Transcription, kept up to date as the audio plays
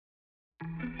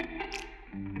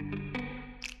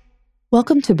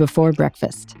Welcome to Before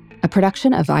Breakfast, a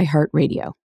production of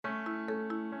iHeartRadio.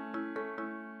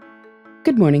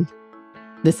 Good morning.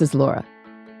 This is Laura.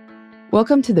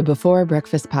 Welcome to the Before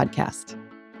Breakfast podcast.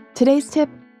 Today's tip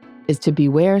is to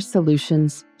beware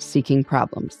solutions seeking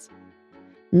problems.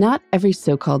 Not every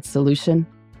so-called solution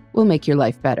will make your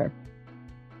life better.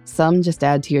 Some just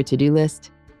add to your to-do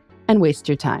list and waste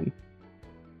your time.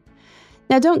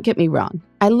 Now, don't get me wrong.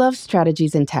 I love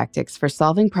strategies and tactics for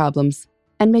solving problems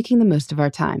and making the most of our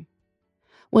time.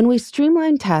 When we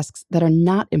streamline tasks that are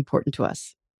not important to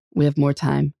us, we have more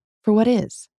time for what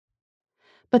is.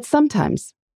 But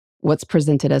sometimes, what's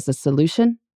presented as a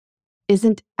solution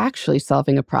isn't actually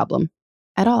solving a problem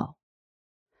at all.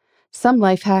 Some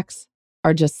life hacks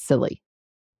are just silly.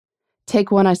 Take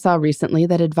one I saw recently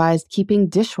that advised keeping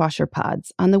dishwasher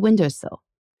pods on the windowsill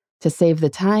to save the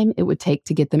time it would take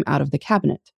to get them out of the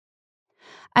cabinet.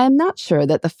 I am not sure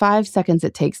that the 5 seconds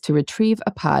it takes to retrieve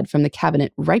a pod from the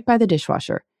cabinet right by the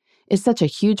dishwasher is such a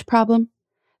huge problem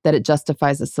that it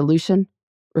justifies a solution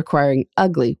requiring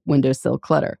ugly windowsill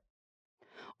clutter.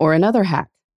 Or another hack,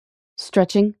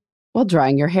 stretching while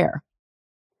drying your hair.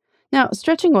 Now,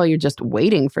 stretching while you're just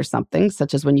waiting for something,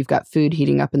 such as when you've got food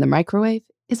heating up in the microwave,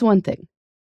 is one thing.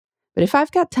 But if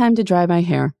I've got time to dry my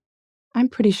hair, I'm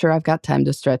pretty sure I've got time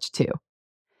to stretch too.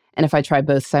 And if I try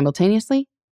both simultaneously,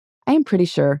 I am pretty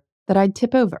sure that I'd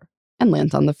tip over and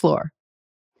land on the floor.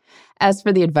 As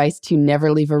for the advice to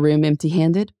never leave a room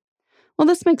empty-handed, well,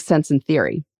 this makes sense in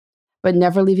theory, but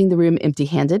never leaving the room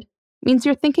empty-handed means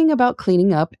you're thinking about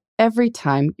cleaning up every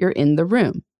time you're in the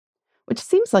room, which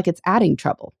seems like it's adding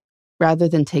trouble rather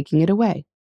than taking it away.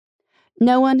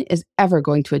 No one is ever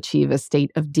going to achieve a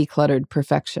state of decluttered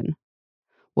perfection.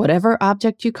 Whatever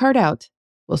object you cart out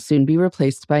will soon be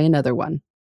replaced by another one.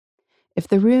 If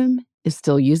the room is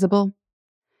still usable,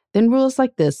 then rules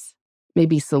like this may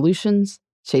be solutions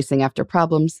chasing after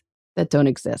problems that don't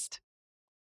exist.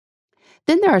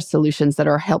 Then there are solutions that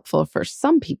are helpful for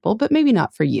some people, but maybe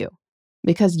not for you,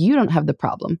 because you don't have the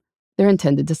problem they're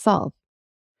intended to solve.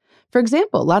 For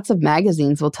example, lots of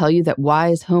magazines will tell you that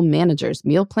wise home managers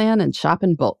meal plan and shop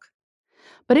in bulk.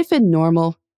 But if in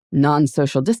normal,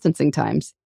 non-social distancing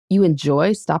times, you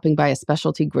enjoy stopping by a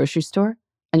specialty grocery store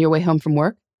on your way home from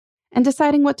work and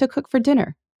deciding what to cook for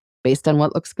dinner based on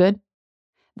what looks good,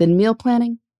 then meal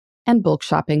planning and bulk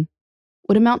shopping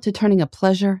would amount to turning a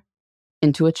pleasure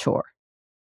into a chore.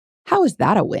 How is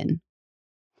that a win?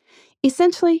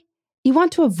 Essentially, you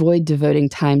want to avoid devoting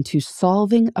time to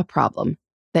solving a problem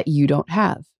that you don't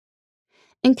have.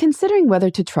 In considering whether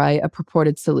to try a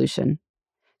purported solution,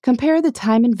 compare the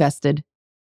time invested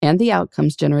and the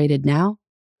outcomes generated now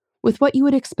with what you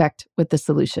would expect with the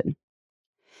solution.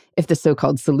 If the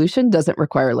so-called solution doesn't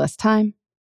require less time,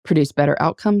 produce better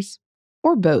outcomes,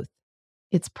 or both,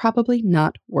 it's probably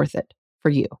not worth it for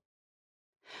you.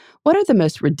 What are the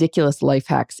most ridiculous life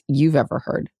hacks you've ever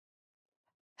heard?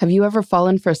 Have you ever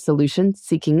fallen for a solution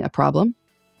seeking a problem?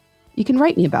 You can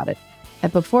write me about it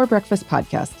at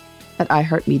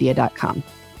beforebreakfastpodcast@iheartmedia.com.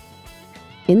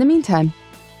 In the meantime,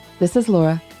 this is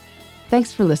Laura.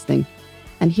 Thanks for listening,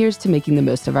 and here's to making the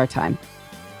most of our time.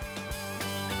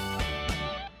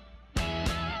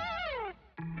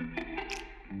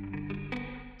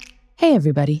 Hey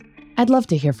everybody, I'd love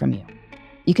to hear from you.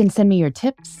 You can send me your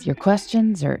tips, your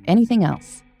questions, or anything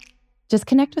else. Just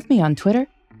connect with me on Twitter,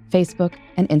 Facebook,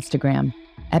 and Instagram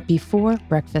at Before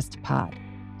Breakfast Pod.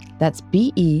 That's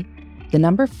BE, the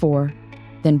number 4,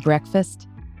 then breakfast,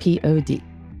 POD.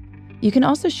 You can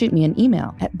also shoot me an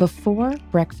email at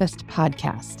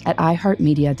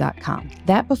beforebreakfastpodcast@iheartmedia.com.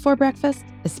 That Before Breakfast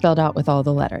is spelled out with all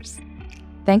the letters.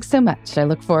 Thanks so much. I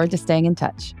look forward to staying in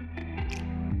touch.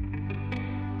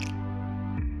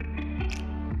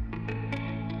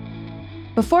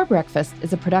 Before Breakfast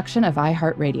is a production of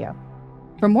iHeartRadio.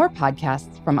 For more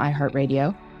podcasts from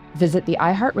iHeartRadio, visit the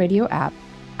iHeartRadio app,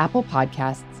 Apple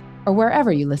Podcasts, or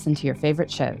wherever you listen to your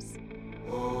favorite shows.